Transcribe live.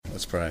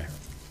Let's pray.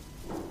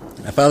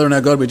 Our Father and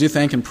our God, we do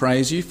thank and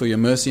praise you for your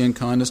mercy and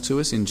kindness to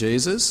us in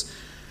Jesus.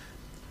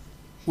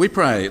 We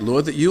pray,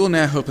 Lord, that you will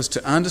now help us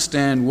to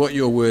understand what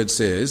your word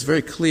says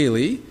very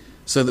clearly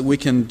so that we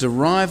can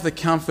derive the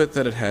comfort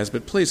that it has.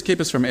 But please keep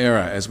us from error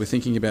as we're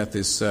thinking about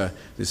this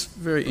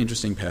very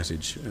interesting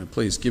passage.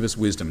 Please give us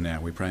wisdom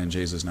now, we pray in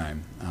Jesus'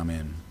 name.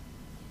 Amen.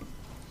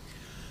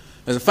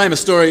 There's a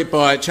famous story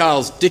by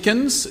Charles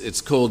Dickens.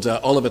 It's called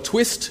Oliver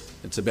Twist.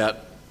 It's about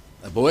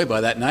a boy by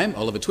that name,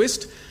 Oliver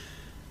Twist.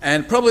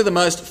 And probably the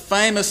most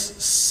famous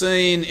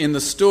scene in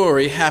the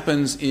story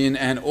happens in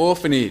an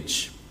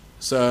orphanage.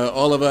 So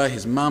Oliver,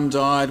 his mum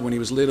died when he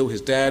was little, his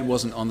dad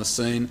wasn't on the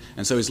scene,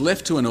 and so he's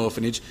left to an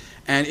orphanage,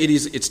 and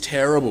it's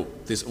terrible,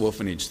 this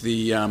orphanage.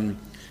 The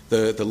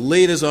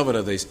leaders of it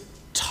are these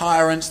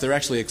tyrants. They're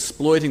actually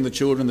exploiting the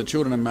children. The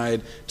children are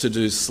made to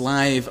do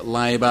slave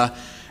labour,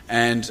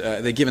 and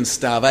they're given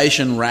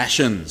starvation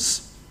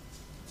rations.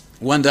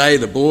 One day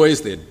the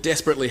boys, they're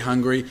desperately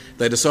hungry.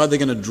 They decide they're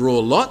going to draw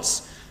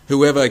lots.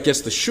 Whoever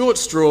gets the short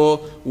straw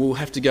will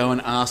have to go and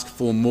ask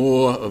for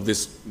more of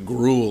this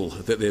gruel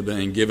that they're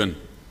being given.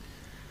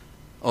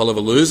 Oliver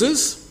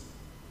loses,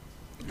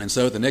 and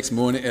so at the next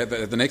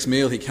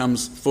meal he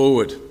comes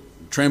forward,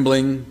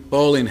 trembling,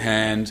 bowl in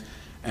hand,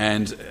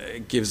 and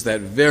gives that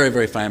very,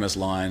 very famous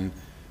line.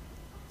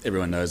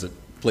 Everyone knows it.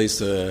 "Please,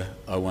 sir,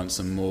 I want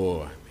some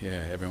more."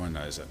 Yeah, everyone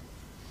knows it.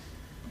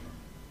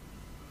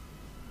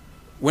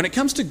 When it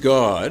comes to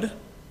God,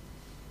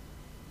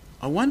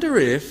 I wonder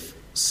if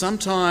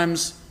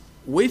sometimes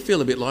we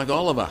feel a bit like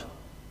Oliver.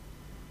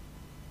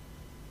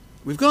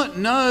 We've got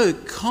no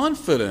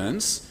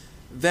confidence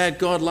that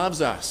God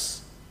loves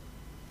us.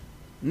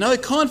 No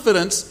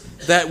confidence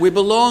that we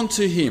belong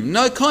to him.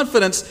 No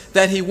confidence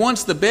that he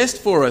wants the best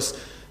for us.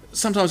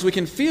 Sometimes we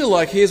can feel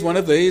like he's one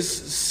of these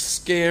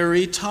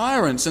scary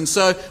tyrants, and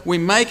so we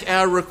make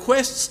our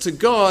requests to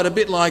God a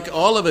bit like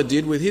Oliver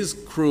did with his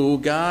cruel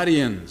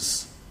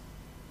guardians.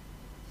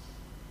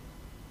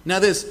 Now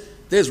there's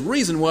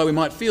reason why we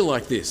might feel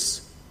like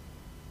this.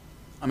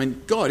 I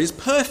mean, God is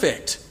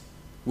perfect.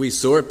 We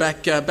saw it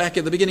back at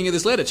the beginning of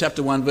this letter,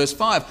 chapter 1, verse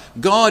 5.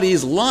 God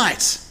is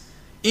light.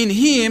 In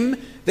him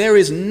there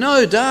is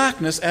no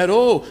darkness at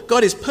all.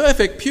 God is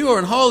perfect, pure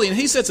and holy, and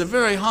he sets a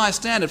very high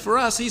standard for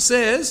us. He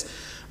says,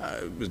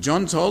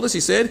 John told us, he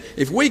said,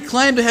 if we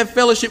claim to have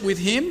fellowship with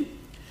him,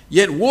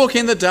 yet walk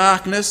in the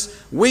darkness,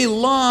 we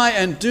lie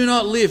and do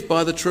not live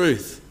by the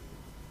truth.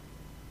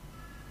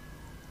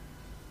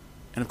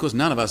 And of course,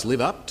 none of us live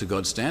up to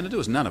God's standard.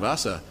 None of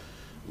us are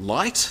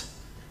light.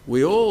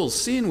 We all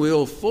sin. We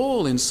all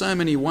fall in so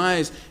many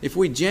ways. If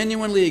we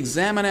genuinely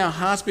examine our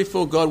hearts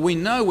before God, we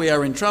know we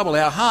are in trouble.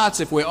 Our hearts,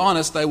 if we're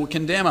honest, they will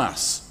condemn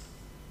us.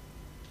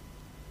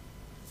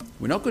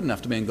 We're not good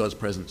enough to be in God's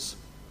presence.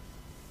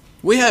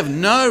 We have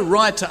no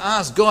right to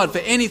ask God for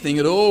anything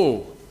at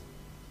all.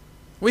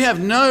 We have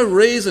no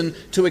reason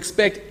to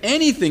expect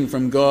anything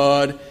from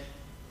God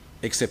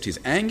except his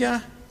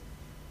anger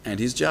and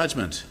his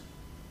judgment.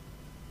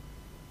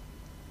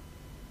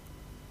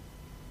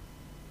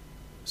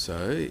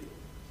 So,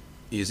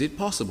 is it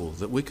possible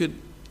that we could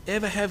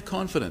ever have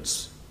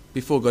confidence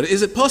before God?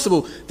 Is it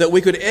possible that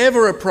we could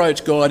ever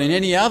approach God in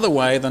any other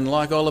way than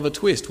like Oliver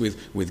Twist,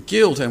 with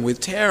guilt and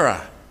with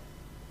terror?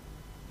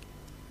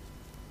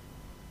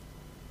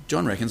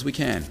 John reckons we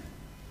can.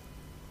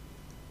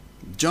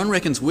 John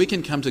reckons we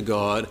can come to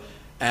God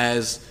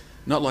as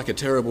not like a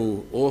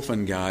terrible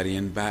orphan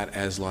guardian, but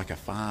as like a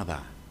father.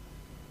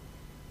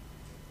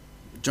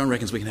 John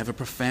reckons we can have a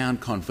profound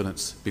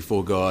confidence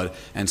before God,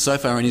 and so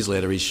far in his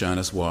letter he's shown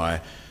us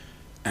why,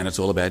 and it's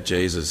all about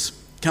Jesus.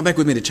 Come back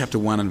with me to chapter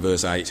 1 and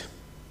verse 8.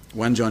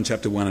 1 John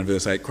chapter 1 and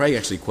verse 8. Craig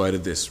actually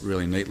quoted this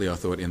really neatly, I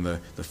thought, in the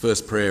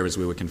first prayer as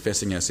we were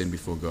confessing our sin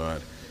before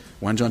God.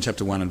 1 John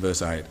chapter 1 and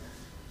verse 8.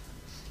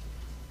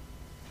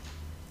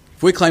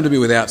 If we claim to be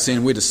without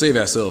sin, we deceive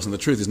ourselves and the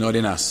truth is not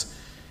in us.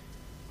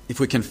 If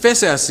we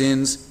confess our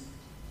sins,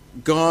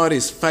 God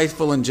is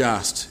faithful and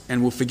just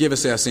and will forgive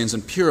us our sins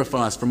and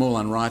purify us from all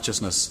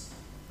unrighteousness.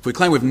 If we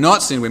claim we've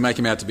not sinned, we make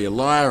him out to be a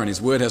liar and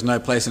his word has no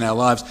place in our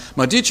lives.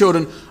 My dear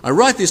children, I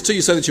write this to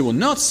you so that you will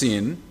not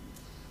sin,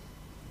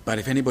 but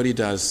if anybody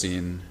does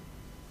sin,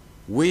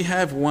 we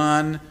have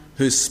one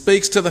who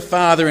speaks to the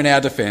Father in our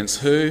defence.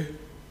 Who?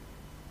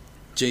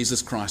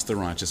 Jesus Christ, the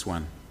righteous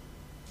one.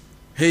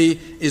 He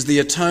is the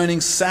atoning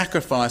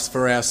sacrifice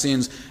for our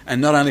sins, and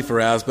not only for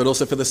ours, but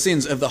also for the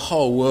sins of the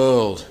whole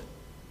world.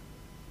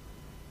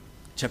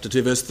 Chapter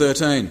 2, verse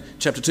 13.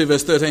 Chapter 2,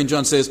 verse 13,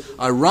 John says,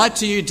 I write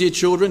to you, dear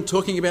children,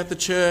 talking about the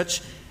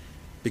church,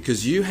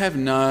 because you have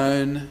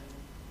known,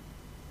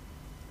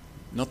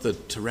 not the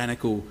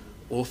tyrannical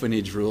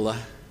orphanage ruler,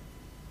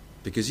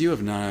 because you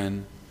have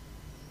known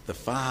the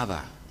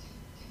Father,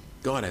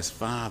 God as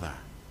Father.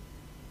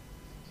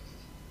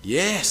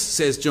 Yes,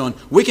 says John,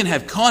 we can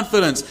have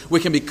confidence.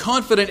 We can be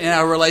confident in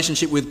our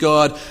relationship with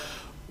God.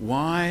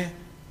 Why?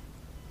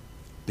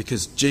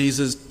 Because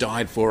Jesus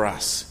died for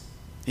us.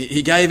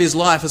 He gave his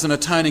life as an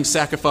atoning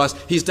sacrifice.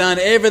 He's done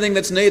everything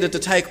that's needed to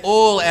take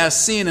all our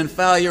sin and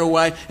failure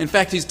away. In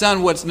fact, he's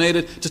done what's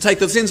needed to take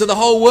the sins of the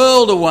whole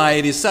world away.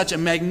 It is such a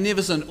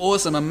magnificent,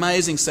 awesome,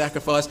 amazing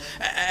sacrifice.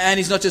 And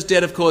he's not just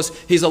dead, of course.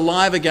 He's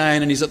alive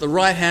again, and he's at the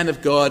right hand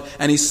of God,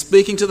 and he's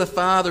speaking to the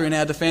Father in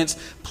our defence,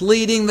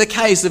 pleading the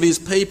case of his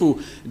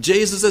people.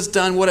 Jesus has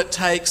done what it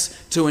takes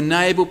to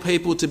enable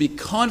people to be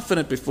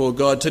confident before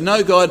God, to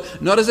know God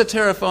not as a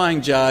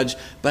terrifying judge,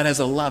 but as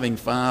a loving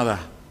Father.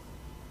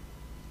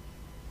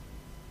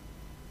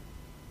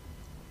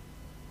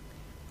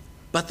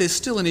 But there's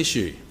still an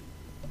issue.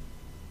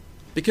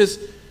 Because,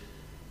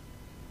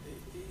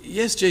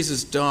 yes,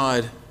 Jesus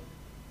died,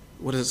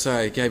 what does it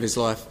say? Gave his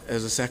life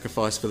as a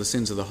sacrifice for the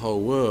sins of the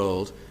whole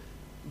world.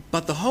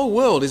 But the whole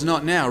world is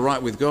not now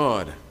right with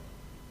God.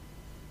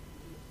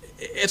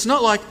 It's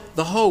not like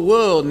the whole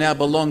world now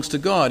belongs to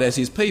God as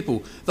his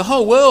people. The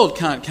whole world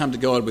can't come to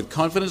God with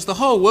confidence. The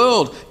whole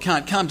world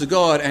can't come to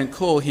God and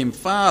call him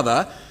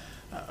Father.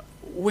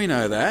 We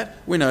know that.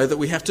 We know that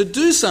we have to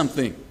do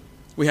something.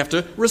 We have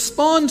to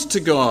respond to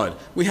God.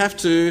 What do we have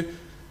to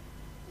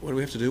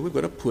do? We've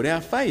got to put our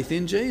faith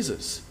in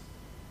Jesus.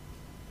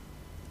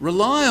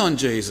 Rely on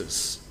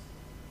Jesus.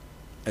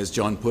 As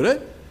John put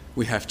it,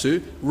 we have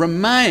to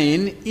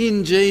remain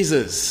in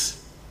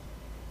Jesus.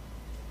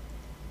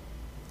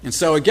 And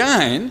so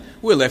again,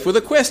 we're left with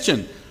a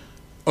question.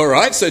 All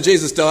right, so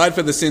Jesus died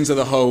for the sins of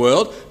the whole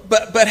world,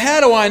 but how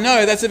do I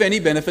know that's of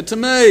any benefit to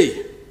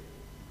me?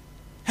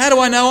 How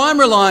do I know I'm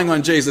relying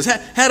on Jesus?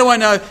 How do I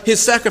know his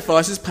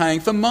sacrifice is paying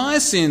for my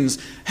sins?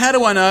 How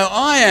do I know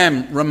I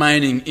am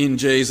remaining in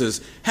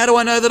Jesus? How do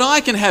I know that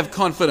I can have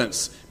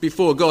confidence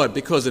before God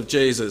because of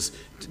Jesus?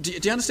 Do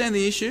you understand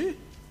the issue?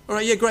 All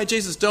right, yeah, great,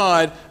 Jesus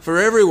died for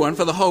everyone,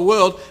 for the whole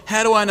world.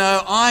 How do I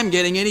know I'm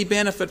getting any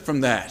benefit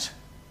from that?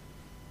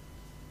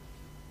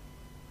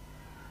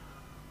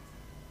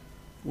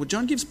 Well,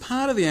 John gives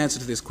part of the answer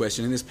to this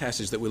question in this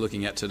passage that we're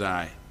looking at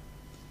today.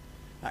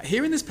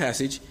 Here in this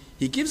passage,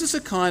 he gives us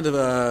a kind of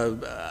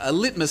a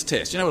litmus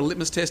test. You know what a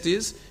litmus test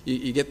is?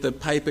 You get the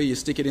paper, you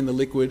stick it in the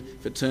liquid.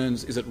 If it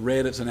turns, is it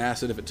red, it's an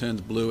acid. If it turns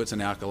blue, it's an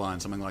alkaline,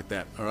 something like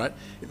that. All right?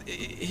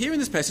 Here in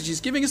this passage,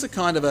 he's giving us a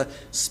kind of a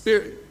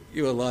spirit...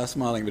 You were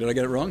smiling, but did I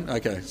get it wrong?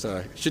 Okay,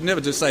 sorry. Should never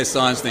just say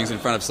science things in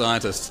front of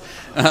scientists.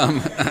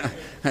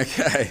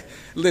 Okay,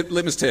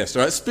 litmus test,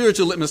 all right?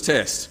 Spiritual litmus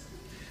test.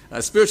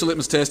 Spiritual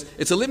litmus test.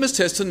 It's a litmus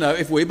test to know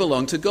if we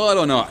belong to God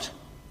or not.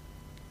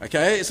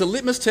 Okay, it's a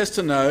litmus test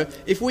to know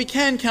if we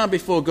can come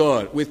before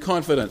God with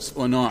confidence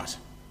or not.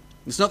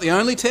 It's not the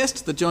only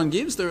test that John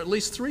gives. There are at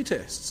least 3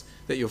 tests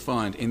that you'll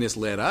find in this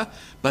letter,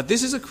 but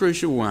this is a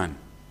crucial one.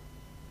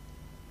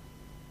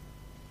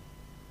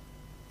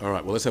 All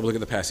right, well, let's have a look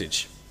at the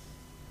passage.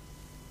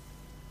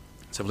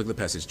 Let's have a look at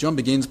the passage. John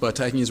begins by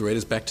taking his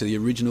readers back to the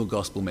original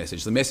gospel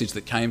message, the message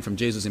that came from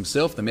Jesus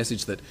himself, the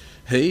message that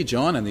he,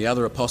 John, and the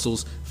other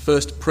apostles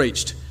first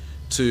preached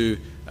to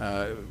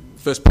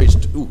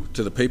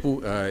the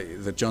people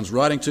that John's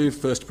writing to,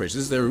 first preached.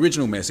 This is their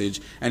original message,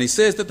 and he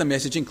says that the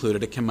message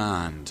included a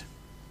command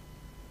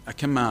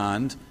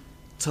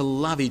to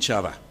love each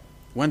other.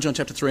 1 John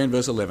chapter 3 and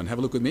verse 11. Have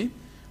a look with me.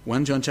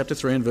 1 John chapter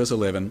 3 and verse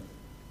 11.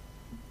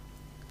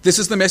 This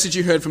is the message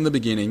you heard from the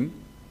beginning.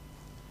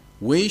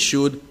 We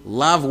should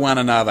love one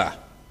another.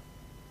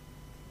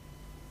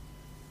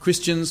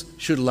 Christians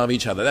should love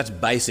each other. That's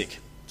basic.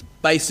 It's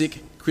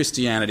basic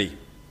Christianity.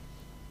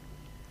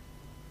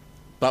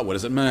 But what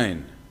does it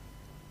mean?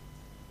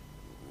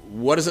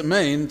 What does it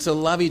mean to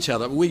love each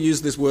other? We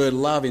use this word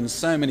love in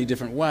so many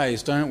different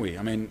ways, don't we?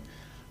 I mean,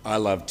 I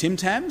love Tim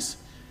Tams,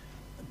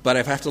 but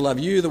if I have to love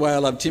you the way I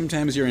love Tim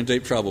Tams, you're in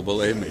deep trouble,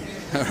 believe me.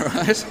 All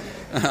right?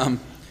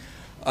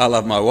 I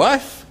love my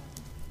wife.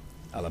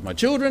 I love my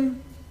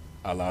children.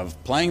 I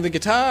love playing the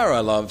guitar.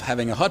 I love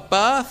having a hot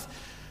bath.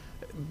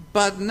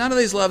 But none of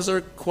these loves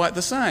are quite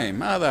the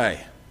same, are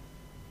they?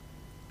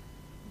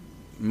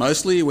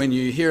 Mostly when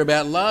you hear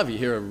about love, you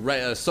hear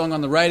a song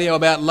on the radio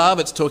about love,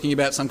 it's talking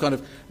about some kind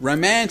of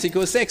romantic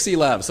or sexy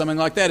love, something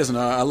like that, isn't it?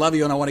 I love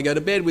you and I want to go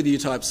to bed with you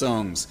type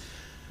songs.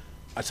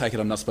 I take it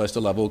I'm not supposed to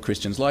love all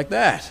Christians like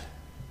that.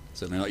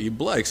 Certainly not you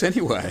blokes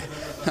anyway.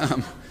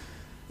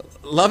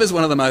 Love is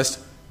one of the most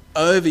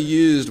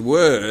overused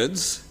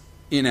words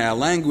in our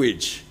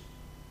language.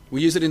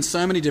 We use it in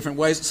so many different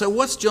ways. So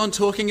what's John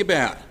talking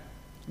about?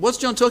 What's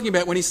John talking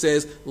about when he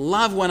says,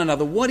 love one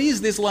another? What is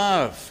this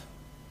love?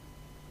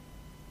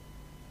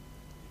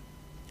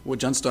 Well,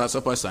 John starts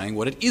off by saying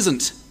what it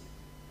isn't.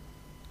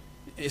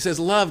 He says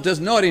love does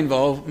not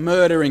involve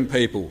murdering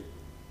people.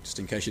 Just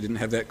in case you didn't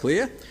have that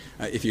clear.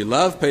 If you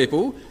love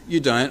people, you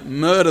don't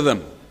murder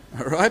them.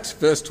 All right?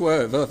 Verse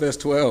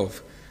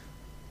 12.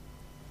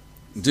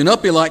 Do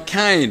not be like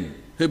Cain,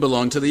 who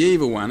belonged to the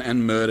evil one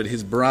and murdered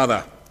his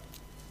brother.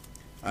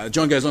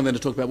 John goes on then to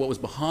talk about what was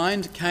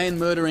behind Cain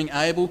murdering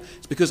Abel.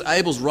 It's because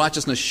Abel's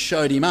righteousness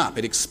showed him up.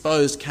 It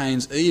exposed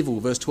Cain's evil.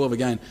 Verse 12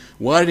 again.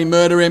 Why did he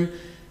murder him?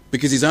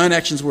 Because his own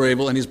actions were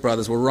evil and his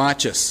brothers were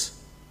righteous.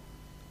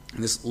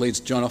 And this leads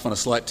John off on a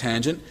slight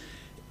tangent.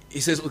 He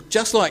says, look,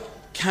 just like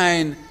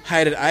Cain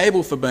hated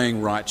Abel for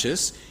being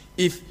righteous.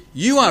 If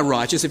you are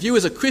righteous, if you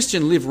as a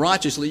Christian live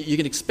righteously, you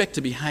can expect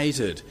to be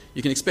hated.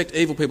 You can expect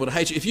evil people to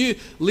hate you. If you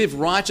live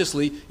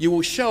righteously, you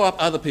will show up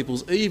other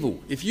people's evil.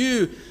 If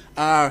you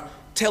are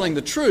telling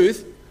the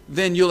truth,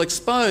 then you'll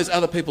expose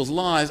other people's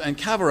lies and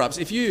cover-ups.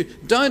 If you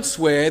don't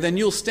swear, then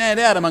you'll stand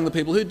out among the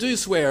people who do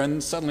swear,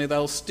 and suddenly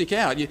they'll stick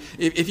out.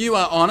 If you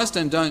are honest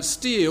and don't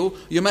steal,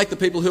 you make the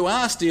people who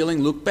are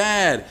stealing look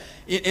bad.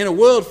 In a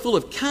world full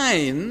of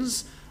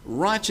Cains,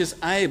 righteous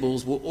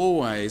Abels will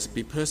always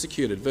be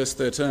persecuted. Verse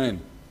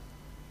 13.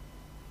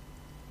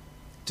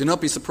 Do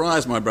not be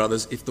surprised, my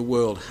brothers, if the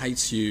world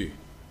hates you.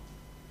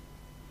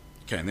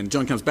 Okay, and then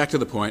John comes back to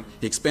the point.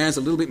 He expands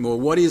a little bit more.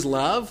 What is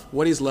love?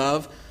 What is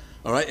love?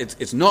 All right,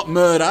 it's not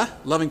murder.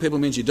 Loving people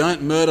means you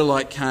don't murder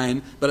like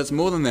Cain, but it's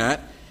more than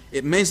that.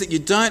 It means that you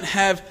don't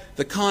have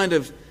the kind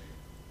of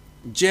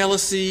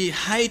jealousy,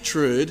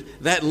 hatred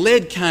that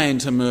led Cain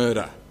to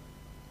murder.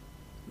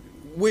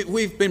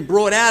 We've been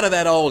brought out of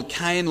that old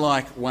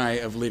Cain-like way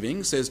of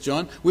living, says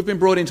John. We've been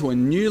brought into a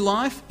new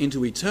life,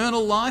 into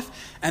eternal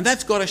life, and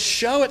that's got to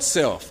show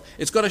itself.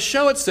 It's got to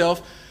show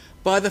itself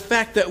by the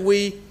fact that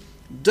we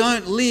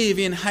don't live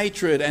in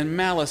hatred and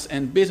malice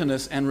and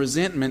bitterness and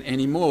resentment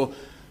anymore.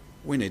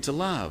 We need to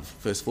love.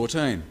 Verse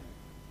 14.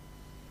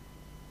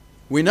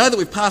 We know that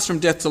we've passed from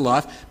death to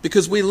life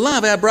because we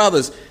love our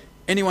brothers.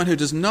 Anyone who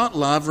does not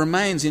love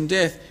remains in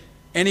death.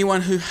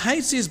 Anyone who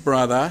hates his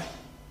brother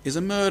is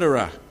a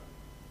murderer.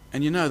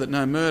 And you know that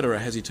no murderer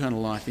has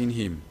eternal life in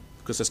him.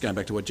 Because that's going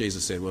back to what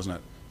Jesus said, wasn't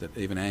it? That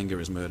even anger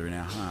is murder in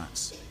our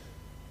hearts.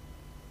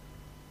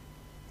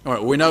 All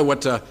right, we know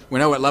what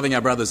loving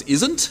our brothers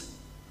isn't.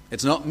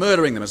 It's not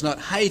murdering them. It's not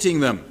hating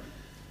them.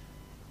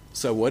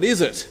 So what is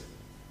it?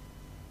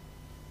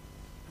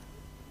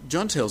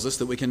 John tells us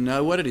that we can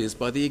know what it is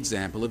by the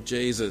example of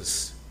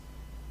Jesus.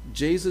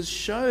 Jesus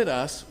showed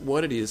us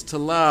what it is to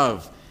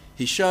love.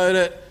 He showed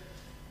it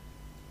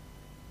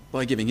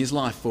by giving his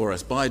life for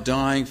us, by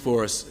dying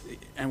for us.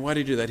 And why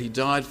did he do that? He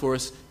died for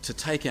us to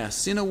take our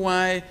sin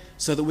away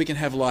so that we can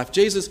have life.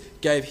 Jesus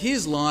gave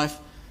his life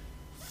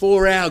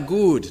for our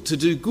good, to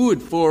do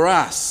good for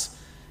us.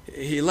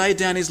 He laid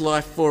down his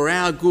life for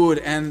our good,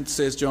 and,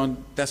 says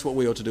John, that's what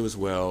we ought to do as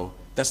well.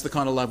 That's the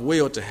kind of love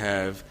we ought to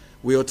have.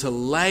 We ought to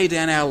lay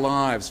down our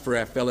lives for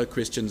our fellow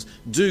Christians,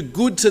 do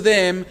good to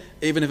them,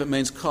 even if it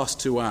means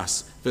cost to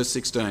us. Verse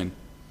 16.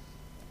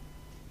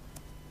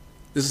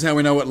 This is how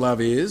we know what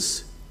love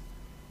is.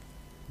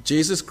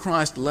 Jesus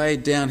Christ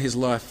laid down his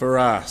life for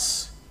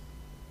us,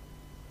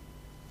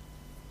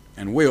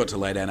 and we ought to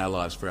lay down our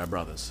lives for our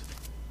brothers.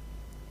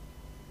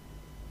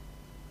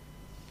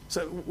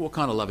 So what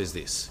kind of love is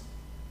this?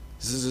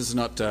 This is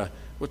not...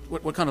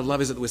 what kind of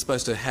love is it that we're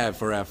supposed to have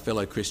for our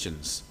fellow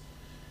Christians?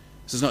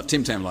 This is not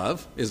Tim Tam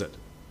love, is it?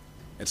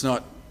 It's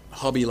not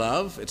hobby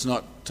love. It's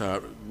not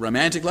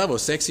romantic love or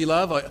sexy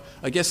love.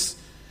 I guess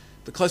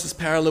the closest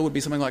parallel would be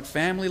something like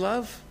family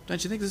love.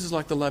 Don't you think this is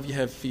like the love you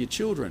have for your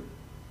children?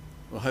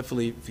 Or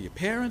hopefully for your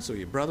parents or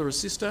your brother or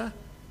sister?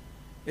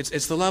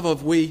 It's the love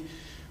of we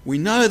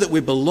know that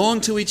we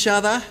belong to each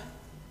other,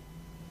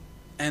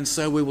 and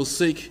so we will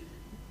seek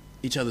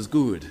each other's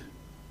good.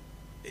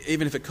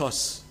 Even if it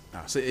costs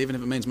us, even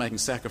if it means making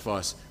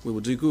sacrifice, we will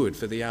do good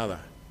for the other.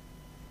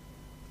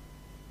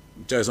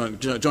 John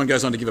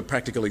goes on to give a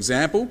practical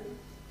example.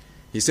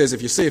 He says,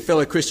 if you see a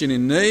fellow Christian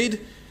in need,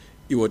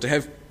 you ought to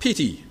have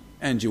pity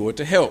and you ought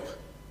to help.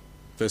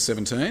 Verse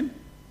 17.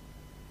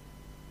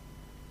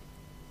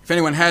 If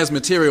anyone has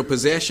material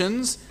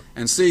possessions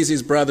and sees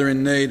his brother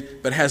in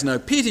need but has no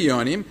pity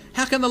on him,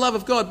 how can the love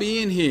of God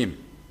be in him?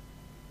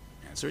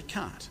 Answer, it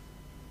can't.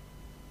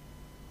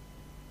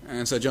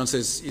 And so John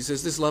says,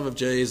 this love of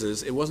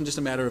Jesus, it wasn't just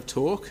a matter of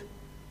talk.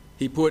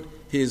 He put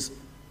his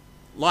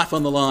life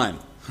on the line.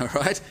 All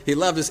right? He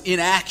loved us in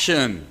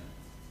action.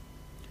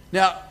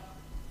 Now,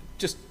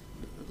 just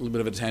a little bit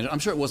of a tangent. I'm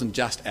sure it wasn't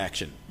just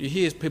action. You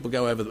hear people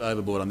go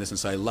overboard on this and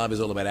say love is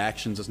all about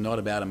actions. It's not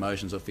about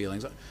emotions or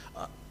feelings.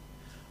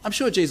 I'm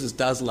sure Jesus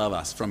does love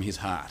us from his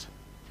heart.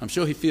 I'm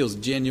sure he feels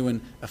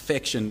genuine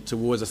affection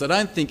towards us. I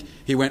don't think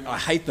he went, I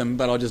hate them,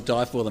 but I'll just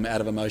die for them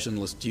out of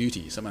emotionless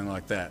duty, something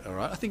like that. All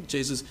right? I think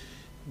Jesus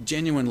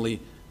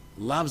genuinely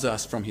loves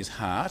us from his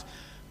heart.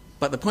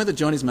 But the point that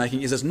John is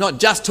making is it's not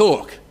just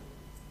talk.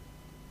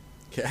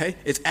 Okay?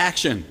 It's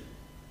action.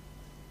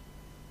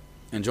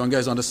 And John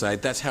goes on to say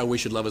that's how we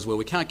should love as well.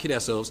 We can't kid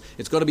ourselves.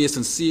 It's got to be a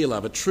sincere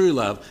love, a true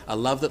love, a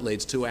love that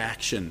leads to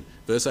action.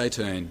 Verse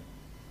 18.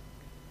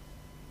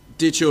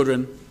 Dear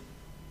children,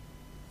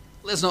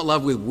 let's not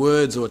love with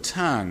words or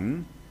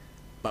tongue,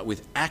 but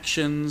with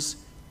actions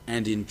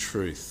and in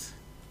truth.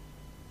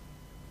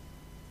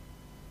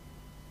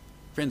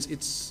 Friends,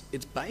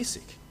 it's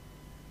basic.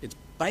 It's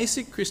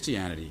basic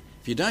Christianity.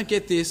 If you don't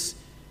get this,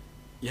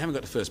 you haven't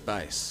got to first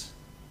base.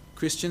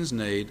 Christians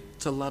need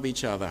to love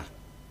each other.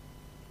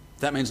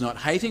 That means not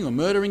hating or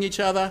murdering each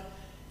other.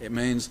 It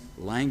means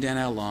laying down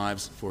our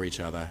lives for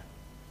each other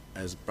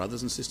as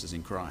brothers and sisters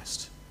in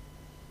Christ.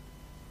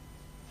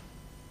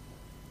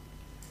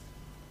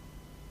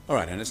 All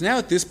right, and it's now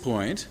at this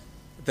point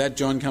that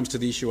John comes to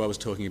the issue I was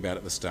talking about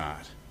at the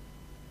start.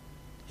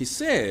 He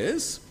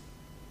says,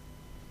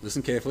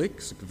 listen carefully,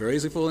 because it could very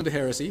easily fall into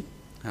heresy,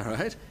 all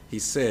right? He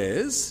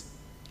says,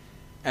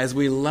 as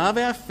we love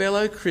our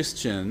fellow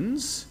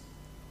Christians,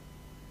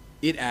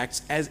 it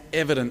acts as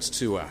evidence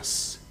to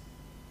us.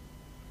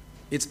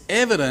 It's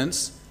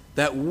evidence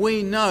that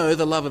we know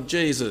the love of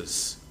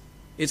Jesus.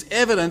 It's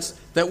evidence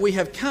that we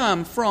have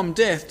come from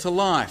death to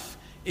life.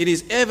 It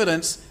is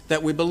evidence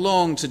that we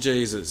belong to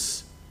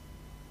Jesus.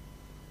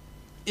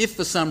 If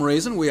for some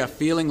reason we are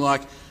feeling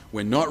like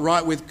we're not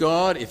right with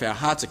God, if our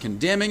hearts are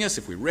condemning us,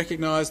 if we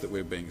recognise that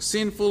we're being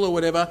sinful or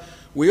whatever,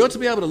 we ought to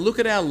be able to look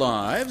at our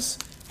lives,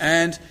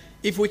 and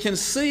if we can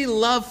see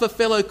love for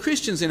fellow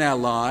Christians in our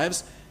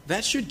lives,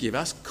 that should give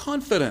us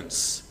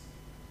confidence.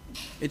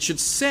 It should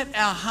set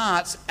our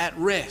hearts at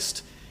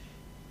rest.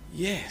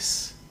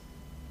 Yes,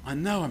 I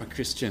know I'm a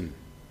Christian.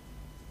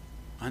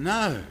 I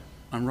know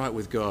I'm right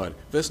with God.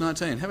 Verse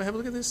 19, have a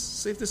look at this.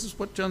 See if this is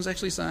what John's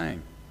actually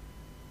saying.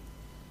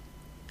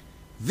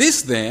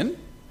 This then,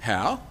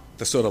 how?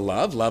 The sort of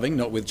love, loving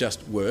not with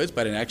just words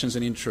but in actions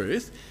and in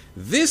truth.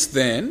 This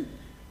then,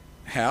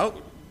 how?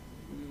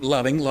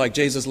 Loving like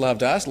Jesus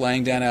loved us,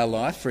 laying down our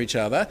life for each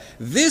other.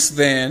 This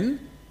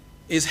then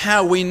is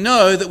how we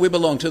know that we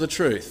belong to the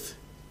truth,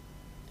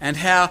 and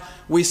how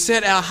we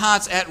set our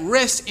hearts at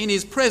rest in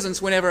his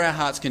presence whenever our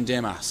hearts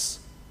condemn us.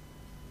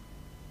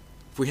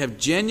 If we have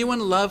genuine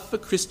love for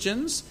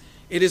Christians,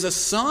 it is a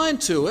sign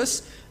to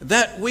us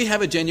that we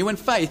have a genuine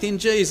faith in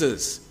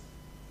Jesus.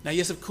 Now,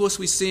 yes, of course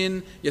we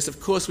sin. Yes, of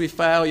course we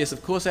fail. Yes,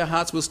 of course our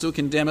hearts will still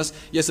condemn us.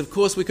 Yes, of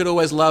course we could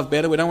always love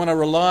better. We don't want to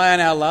rely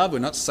on our love. We're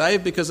not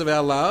saved because of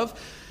our love.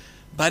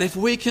 But if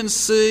we can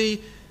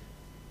see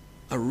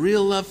a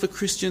real love for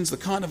Christians, the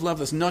kind of love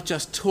that's not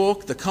just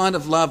talk, the kind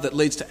of love that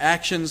leads to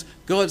actions,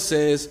 God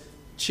says,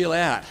 chill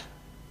out,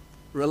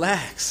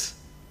 relax,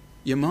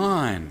 you're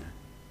mine.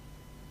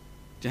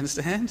 Do you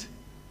understand?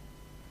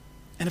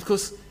 And of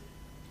course,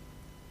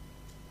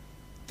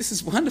 this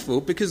is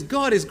wonderful because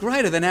God is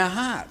greater than our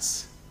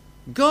hearts.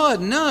 God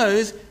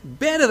knows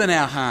better than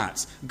our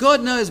hearts.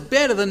 God knows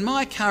better than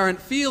my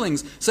current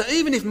feelings. So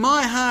even if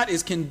my heart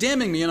is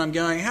condemning me and I'm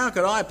going, how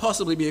could I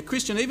possibly be a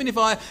Christian? Even if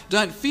I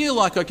don't feel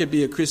like I could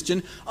be a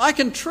Christian, I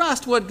can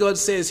trust what God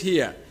says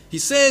here. He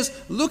says,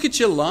 look at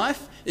your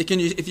life.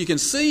 If you can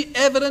see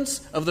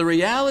evidence of the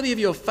reality of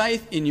your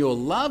faith in your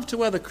love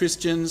to other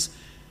Christians,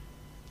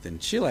 then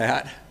chill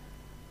out,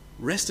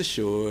 rest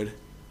assured,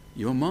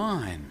 you're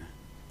mine.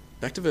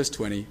 Back to verse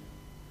 20.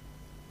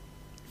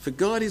 For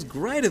God is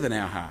greater than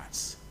our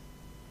hearts,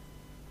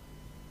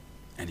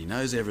 and he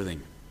knows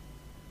everything.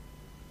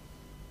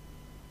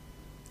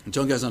 And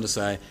John goes on to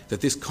say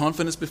that this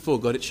confidence before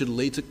God, it should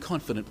lead to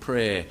confident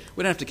prayer.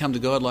 We don't have to come to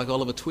God like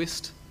Oliver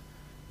Twist,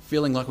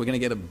 feeling like we're going to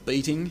get a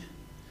beating.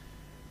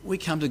 We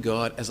come to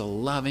God as a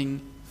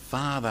loving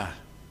Father,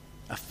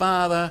 a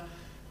Father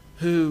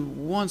who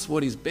wants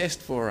what is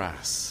best for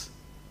us.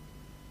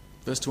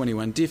 Verse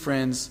 21, dear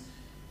friends,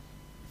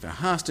 if our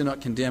hearts do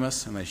not condemn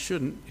us, and they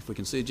shouldn't, if we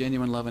can see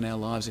genuine love in our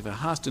lives, if our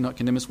hearts do not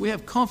condemn us, we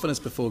have confidence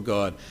before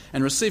God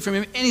and receive from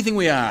him anything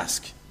we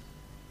ask,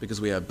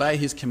 because we obey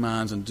his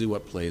commands and do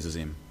what pleases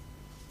him.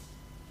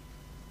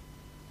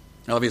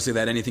 Now, obviously,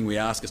 that anything we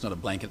ask is not a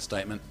blanket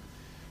statement.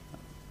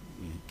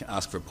 You can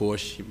ask for a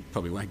Porsche, you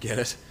probably won't get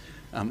it.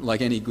 Like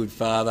any good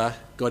father,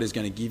 God is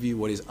going to give you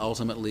what is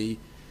ultimately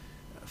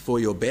for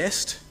your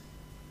best.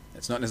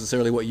 It's not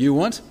necessarily what you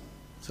want,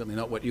 certainly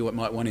not what you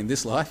might want in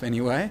this life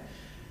anyway.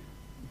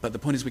 But the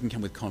point is we can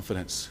come with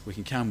confidence. We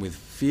can come with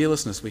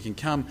fearlessness. We can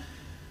come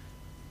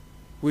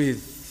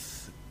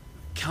with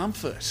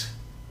comfort.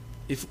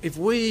 If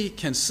we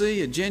can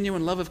see a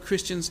genuine love of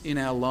Christians in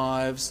our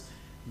lives,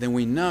 then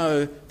we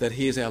know that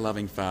he is our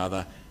loving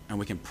Father, and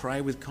we can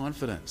pray with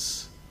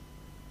confidence.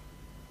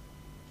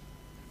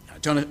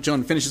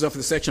 John finishes off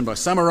the section by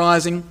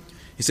summarising.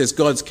 He says,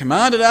 God's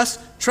commanded us,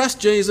 trust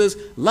Jesus,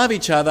 love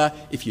each other.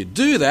 If you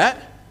do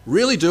that,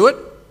 really do it,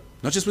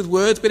 not just with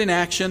words but in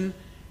action,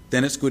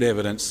 then it's good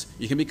evidence.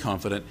 You can be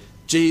confident.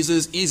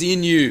 Jesus is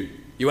in you.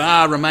 You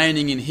are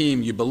remaining in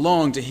him. You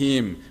belong to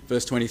him.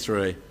 Verse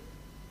 23.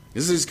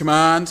 This is his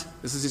command.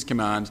 This is his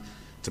command.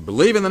 To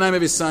believe in the name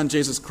of his Son,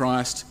 Jesus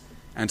Christ,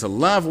 and to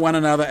love one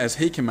another as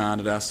he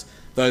commanded us.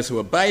 Those who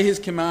obey his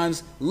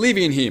commands live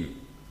in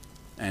him,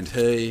 and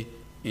he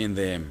in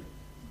them.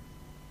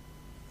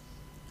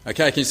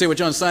 Okay, can you see what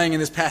John's saying in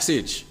this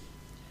passage?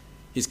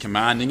 He's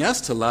commanding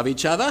us to love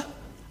each other.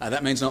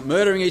 That means not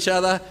murdering each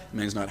other. It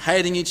means not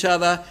hating each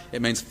other.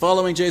 It means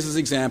following Jesus'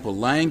 example,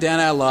 laying down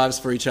our lives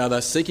for each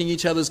other, seeking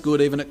each other's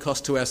good even at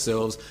cost to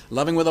ourselves,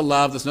 loving with a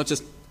love that's not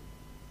just,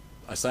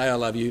 I say I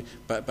love you,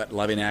 but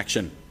love in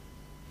action.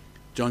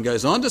 John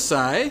goes on to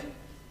say,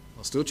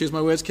 I'll still choose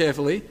my words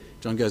carefully,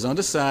 John goes on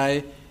to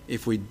say,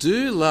 if we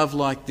do love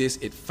like this,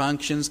 it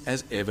functions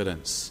as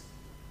evidence.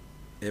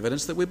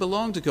 Evidence that we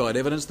belong to God,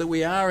 evidence that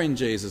we are in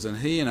Jesus and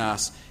he in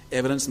us,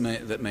 evidence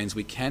that means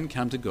we can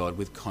come to God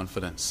with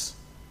confidence.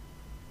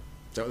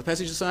 Is that what the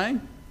passage is saying?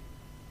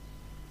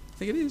 I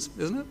think it is,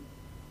 isn't it?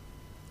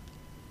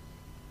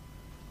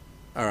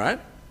 All right.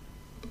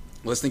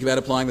 Let's think about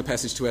applying the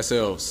passage to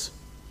ourselves.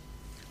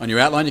 On your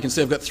outline, you can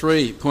see I've got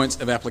 3 points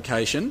of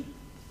application.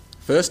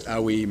 First,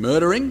 are we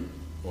murdering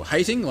or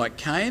hating like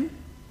Cain?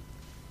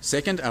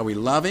 Second, are we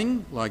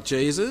loving like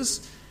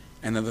Jesus?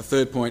 And then the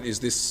third point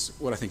is this,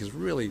 what I think is a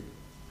really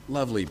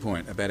lovely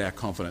point about our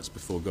confidence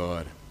before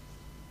God.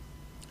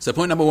 So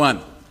point number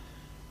 1,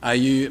 are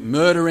you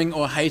murdering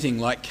or hating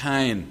like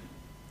Cain?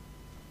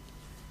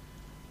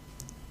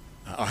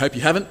 I hope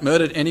you haven't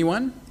murdered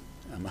anyone.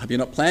 I hope you're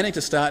not planning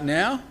to start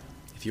now.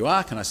 If you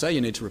are, can I say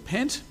you need to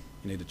repent?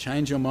 You need to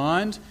change your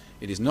mind.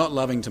 It is not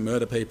loving to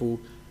murder people.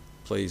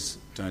 Please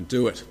don't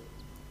do it.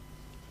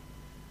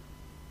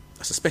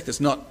 I suspect it's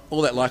not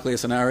all that likely a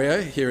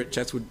scenario here at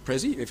Chatswood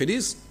Prezi. If it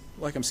is,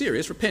 like I'm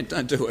serious, repent,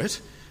 don't do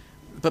it.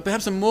 But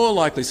perhaps a more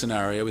likely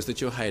scenario is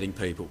that you're hating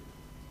people.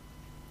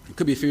 There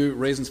could be a few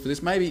reasons for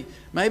this.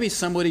 Maybe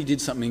somebody did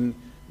something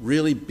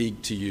really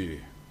big to you.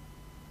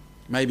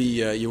 Maybe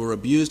you were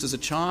abused as a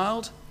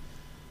child.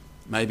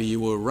 Maybe you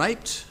were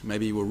raped.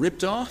 Maybe you were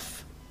ripped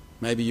off.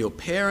 Maybe your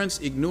parents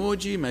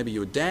ignored you. Maybe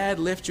your dad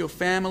left your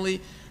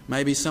family.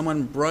 Maybe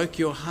someone broke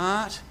your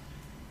heart.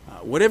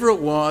 Whatever it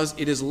was,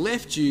 it has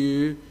left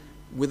you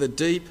with a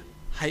deep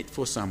hate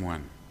for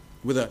someone,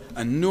 with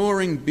a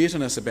gnawing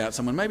bitterness about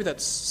someone. Maybe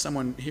that's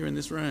someone here in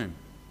this room.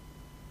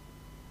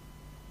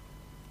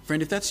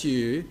 Friend, if that's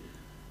you,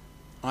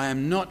 I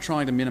am not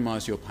trying to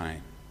minimise your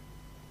pain.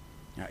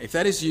 Now, if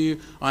that is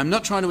you, I am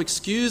not trying to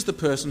excuse the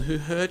person who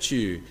hurt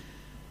you.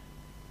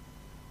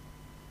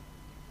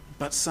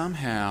 But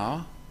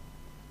somehow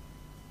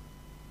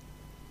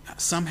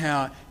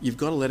you've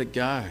got to let it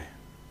go.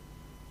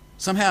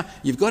 Somehow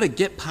you've got to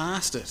get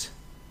past it.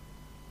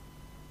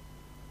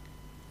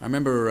 I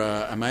remember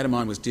a mate of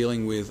mine was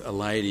dealing with a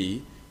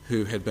lady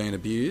who had been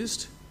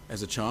abused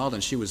as a child,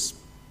 and she was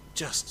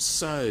just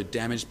so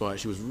damaged by it.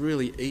 She was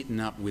really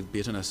eaten up with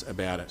bitterness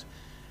about it.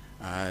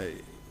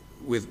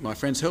 With my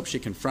friend's help, she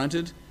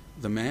confronted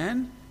the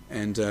man,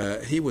 and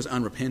he was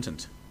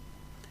unrepentant.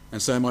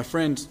 And so my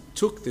friend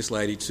took this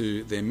lady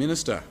to their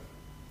minister.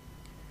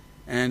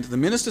 And the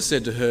minister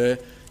said to her,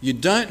 "You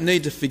don't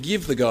need to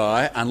forgive the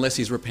guy unless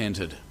he's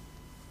repented."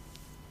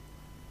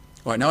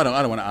 All right, now I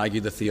don't want to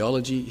argue the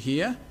theology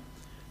here,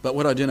 but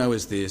what I do know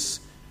is this: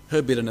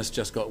 her bitterness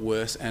just got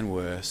worse and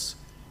worse.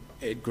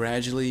 It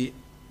gradually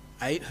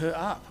ate her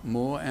up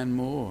more and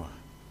more.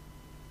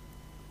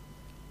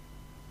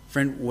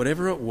 Friend,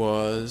 whatever it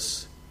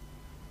was,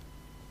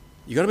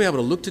 you've got to be able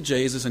to look to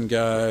Jesus and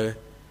go,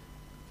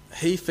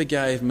 He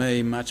forgave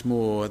me much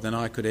more than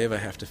I could ever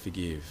have to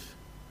forgive.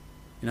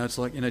 You know, it's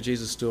like,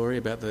 Jesus' story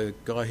about the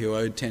guy who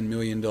owed $10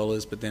 million,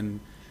 but then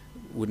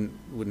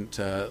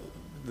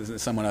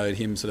someone owed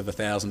him sort of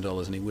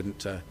 $1,000 and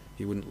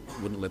he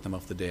wouldn't let them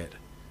off the debt.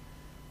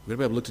 We've got to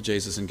be able to look to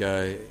Jesus and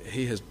go,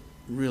 He has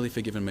really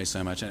forgiven me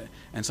so much.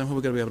 And somehow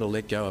we've got to be able to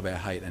let go of our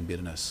hate and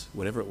bitterness,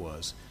 whatever it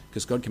was,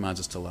 because God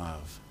commands us to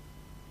love.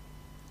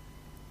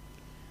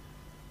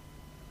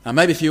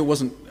 Maybe for you it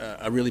wasn't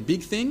a really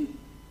big thing.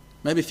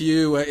 Maybe for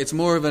you it's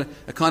more of a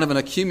kind of an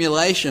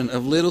accumulation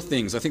of little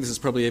things. I think this is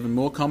probably even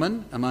more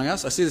common among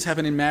us. I see this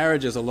happen in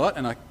marriages a lot,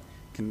 and I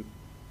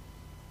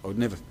would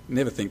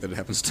never think that it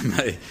happens to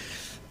me.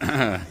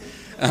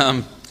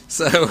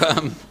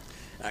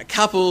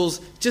 Couples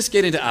just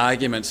get into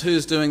arguments.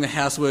 Who's doing the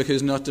housework,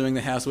 who's not doing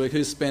the housework,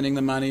 who's spending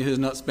the money, who's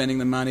not spending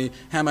the money,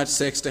 how much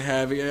sex to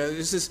have.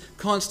 There's this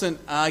constant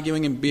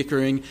arguing and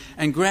bickering,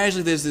 and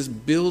gradually there's this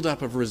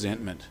build-up of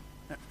resentment.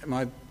 Am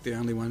I the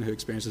only one who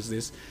experiences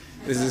this?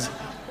 This is,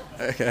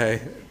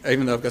 okay,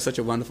 even though I've got such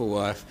a wonderful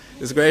wife,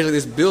 there's gradually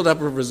this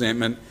build-up of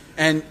resentment,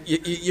 and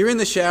you're in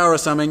the shower or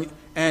something,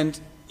 and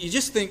you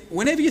just think,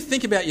 whenever you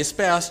think about your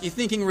spouse, you're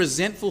thinking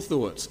resentful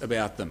thoughts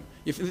about them.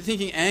 You're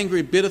thinking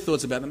angry, bitter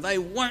thoughts about them. They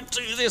won't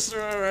do this.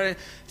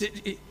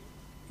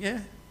 Yeah,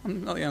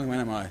 I'm not the only one,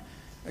 am I?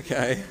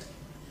 Okay.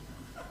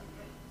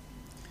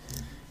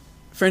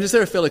 Friend, is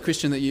there a fellow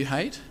Christian that you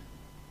hate?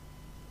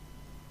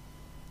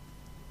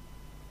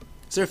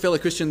 Is there a fellow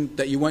Christian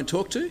that you won't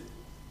talk to?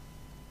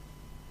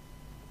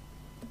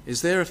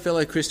 Is there a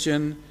fellow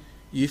Christian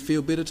you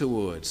feel bitter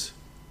towards,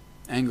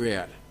 angry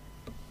at,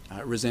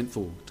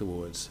 resentful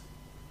towards?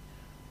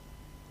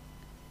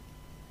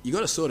 You've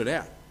got to sort it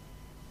out.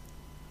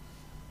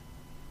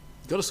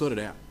 You've got to sort it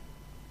out.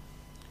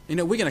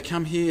 We're going to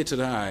come here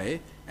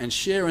today and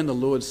share in the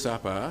Lord's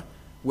Supper,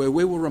 where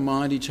we will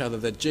remind each other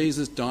that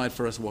Jesus died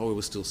for us while we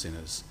were still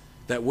sinners,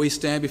 that we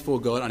stand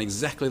before God on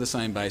exactly the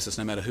same basis,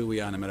 no matter who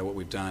we are, no matter what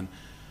we've done.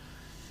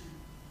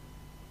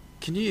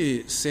 Can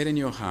you set in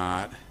your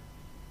heart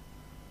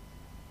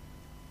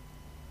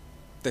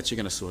that you're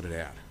going to sort it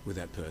out with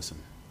that person?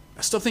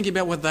 Stop thinking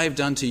about what they've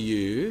done to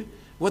you.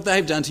 What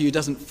they've done to you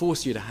doesn't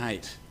force you to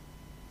hate.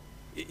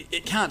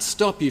 It can't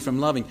stop you from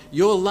loving.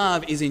 Your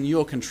love is in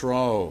your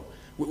control.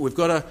 We've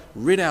got to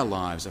rid our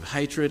lives of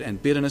hatred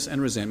and bitterness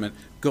and resentment.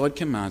 God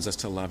commands us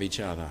to love each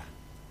other.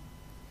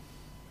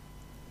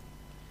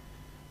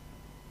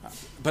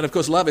 But of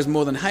course, love is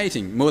more than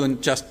hating,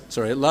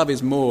 love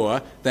is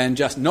more than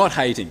just not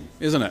hating,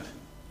 isn't it?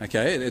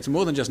 Okay, it's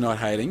more than just not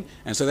hating.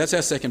 And so that's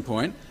our second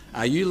point.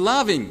 Are you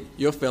loving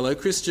your fellow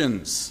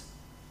Christians?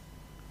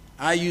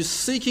 Are you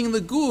seeking the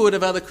good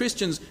of other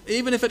Christians,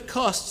 even if it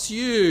costs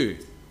you?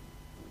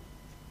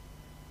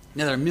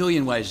 Now, there are a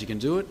million ways you can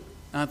do it,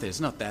 aren't there? It's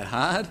not that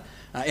hard.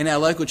 In our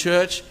local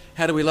church,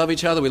 how do we love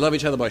each other? We love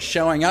each other by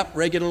showing up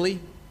regularly.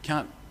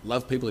 Can't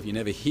love people if you're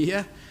never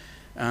here.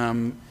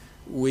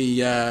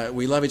 We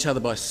love each other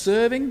by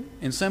serving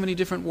in so many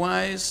different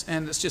ways,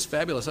 and it's just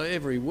fabulous. So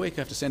every week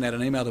I have to send out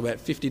an email to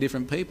about 50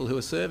 different people who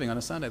are serving on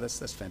a Sunday.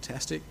 That's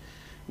fantastic.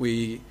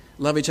 We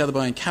love each other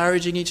by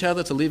encouraging each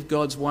other to live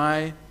God's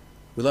way.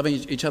 We love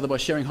each other by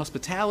sharing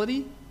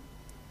hospitality,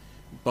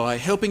 by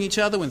helping each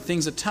other when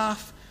things are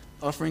tough,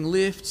 offering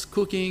lifts,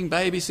 cooking,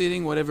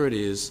 babysitting, whatever it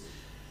is.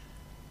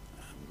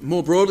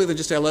 More broadly than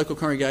just our local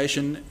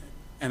congregation,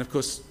 and of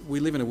course we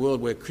live in a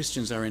world where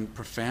Christians are in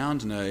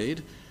profound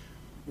need,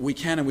 we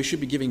can and we should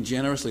be giving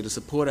generously to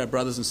support our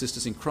brothers and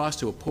sisters in Christ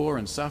who are poor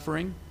and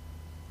suffering.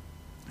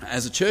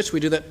 As a church, we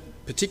do that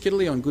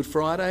particularly on Good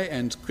Friday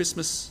and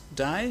Christmas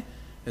Day,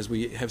 as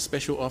we have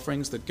special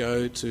offerings that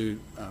go to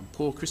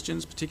poor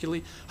Christians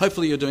particularly.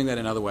 Hopefully you're doing that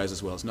in other ways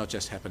as well. It's not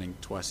just happening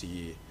twice a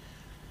year.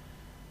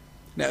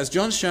 Now, as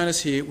John's shown us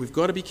here, we've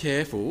got to be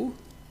careful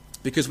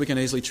because we can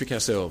easily trick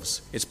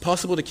ourselves. It's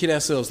possible to kid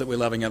ourselves that we're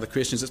loving other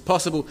Christians. It's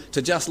possible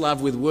to just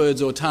love with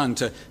words or tongue,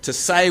 to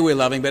say we're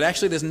loving, but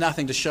actually there's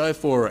nothing to show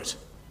for it.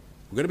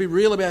 We've got to be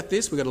real about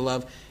this. We've got to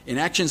love in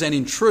actions and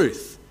in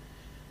truth.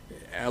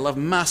 Our love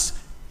must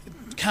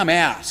come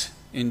out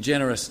in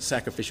generous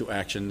sacrificial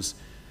actions.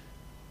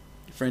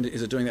 Friend,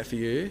 is it doing that for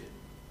you?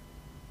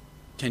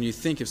 Can you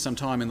think of some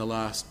time in the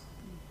last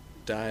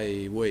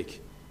day, week,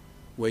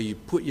 where you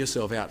put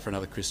yourself out for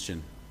another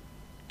Christian?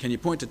 Can you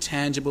point to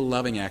tangible,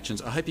 loving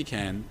actions? I hope you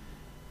can.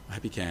 I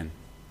hope you can.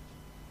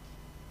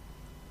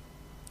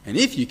 And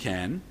if you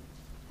can,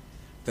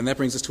 then that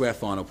brings us to our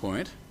final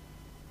point.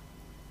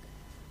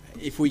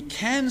 If we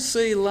can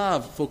see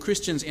love for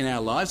Christians in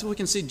our lives, if we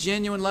can see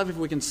genuine love, if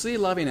we can see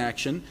love in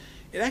action,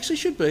 it actually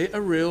should be a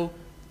real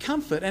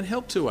comfort and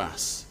help to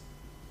us.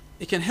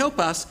 It can help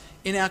us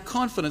in our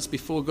confidence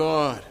before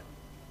God.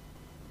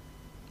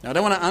 Now, I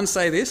don't want to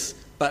unsay this,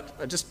 but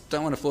I just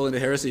don't want to fall into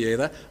heresy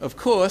either. Of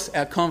course,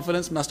 our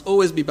confidence must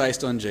always be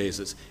based on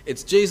Jesus.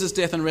 It's Jesus'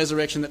 death and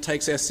resurrection that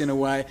takes our sin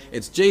away.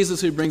 It's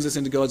Jesus who brings us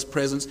into God's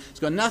presence. It's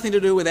got nothing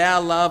to do with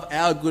our love,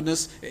 our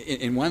goodness,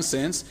 in one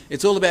sense.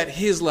 It's all about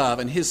his love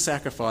and his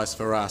sacrifice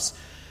for us.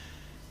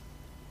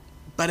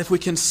 But if we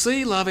can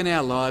see love in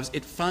our lives,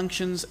 it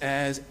functions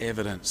as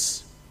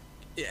evidence.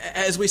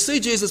 As we see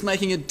Jesus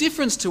making a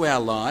difference to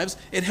our lives,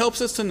 it helps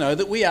us to know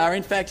that we are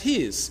in fact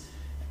his.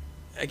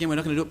 Again, we're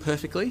not going to do it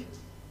perfectly.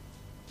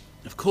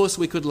 Of course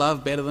we could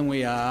love better than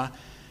we are,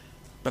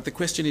 but the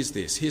question is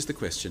this. Here's the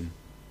question.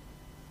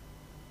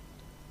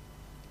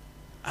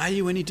 Are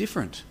you any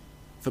different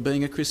for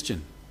being a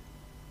Christian?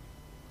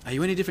 Are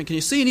you any different? Can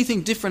you see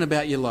anything different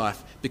about your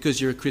life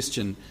because you're a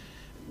Christian?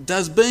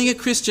 Does being a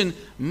Christian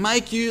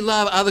make you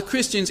love other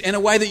Christians in a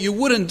way that you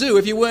wouldn't do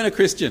if you weren't a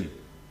Christian?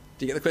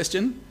 Do you get the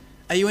question?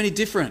 Are you any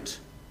different?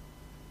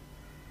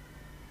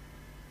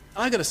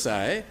 I got to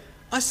say,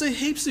 I see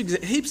heaps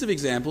of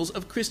examples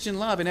of Christian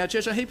love in our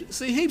church. I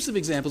see heaps of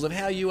examples of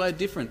how you are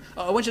different.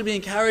 I want you to be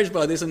encouraged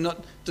by this and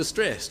not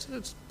distressed.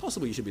 It's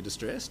possible you should be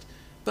distressed,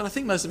 but I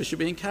think most of us should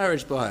be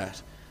encouraged by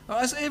it.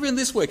 Even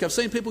this week, I've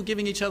seen people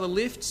giving each other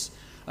lifts.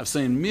 I've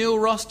seen meal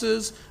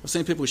rosters. I've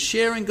seen people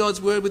sharing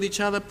God's word with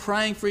each other,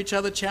 praying for each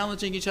other,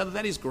 challenging each other.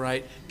 That is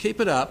great. Keep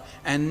it up.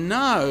 And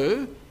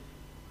know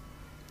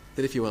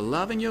that if you are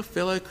loving your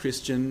fellow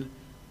Christian,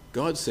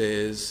 God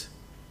says,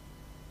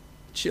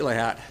 chill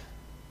out.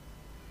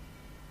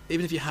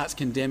 Even if your heart's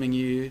condemning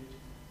you,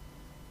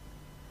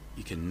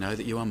 you can know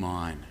that you are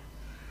mine.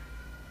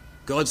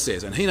 God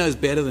says, and he knows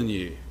better than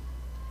you,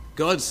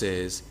 God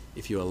says,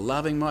 if you are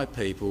loving my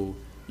people,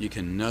 you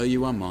can know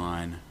you are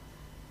mine.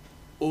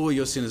 All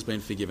your sin has been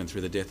forgiven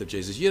through the death of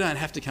Jesus. You don't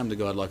have to come to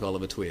God like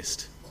Oliver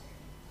Twist.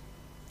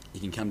 You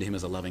can come to him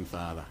as a loving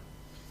Father.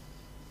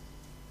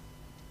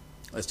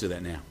 Let's do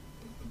that now.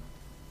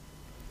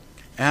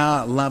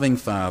 Our loving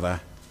Father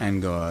and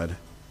God,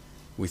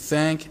 we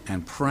thank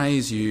and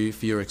praise you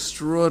for your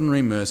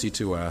extraordinary mercy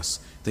to us,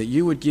 that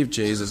you would give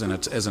Jesus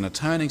as an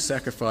atoning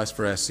sacrifice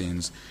for our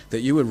sins,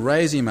 that you would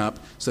raise him up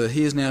so that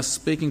he is now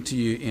speaking to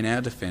you in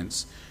our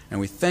defence. And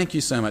we thank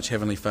you so much,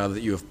 Heavenly Father,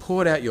 that you have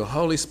poured out your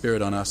Holy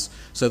Spirit on us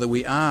so that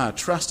we are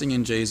trusting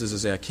in Jesus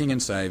as our King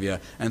and Saviour,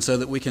 and so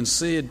that we can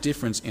see a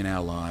difference in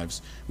our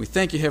lives. We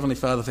thank you, Heavenly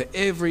Father, for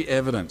every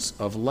evidence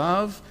of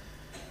love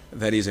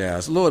that is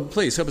ours. Lord,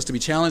 please help us to be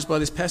challenged by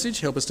this passage.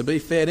 Help us to be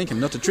fair dinkum,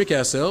 not to trick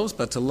ourselves,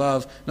 but to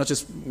love not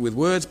just with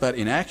words, but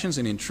in actions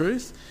and in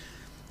truth.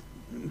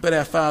 But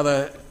our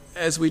Father,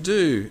 as we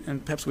do,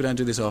 and perhaps we don't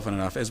do this often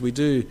enough, as we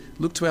do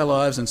look to our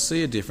lives and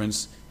see a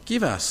difference,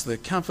 give us the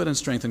comfort and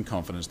strength and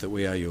confidence that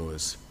we are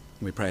yours.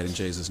 We pray it in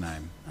Jesus'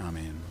 name.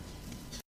 Amen.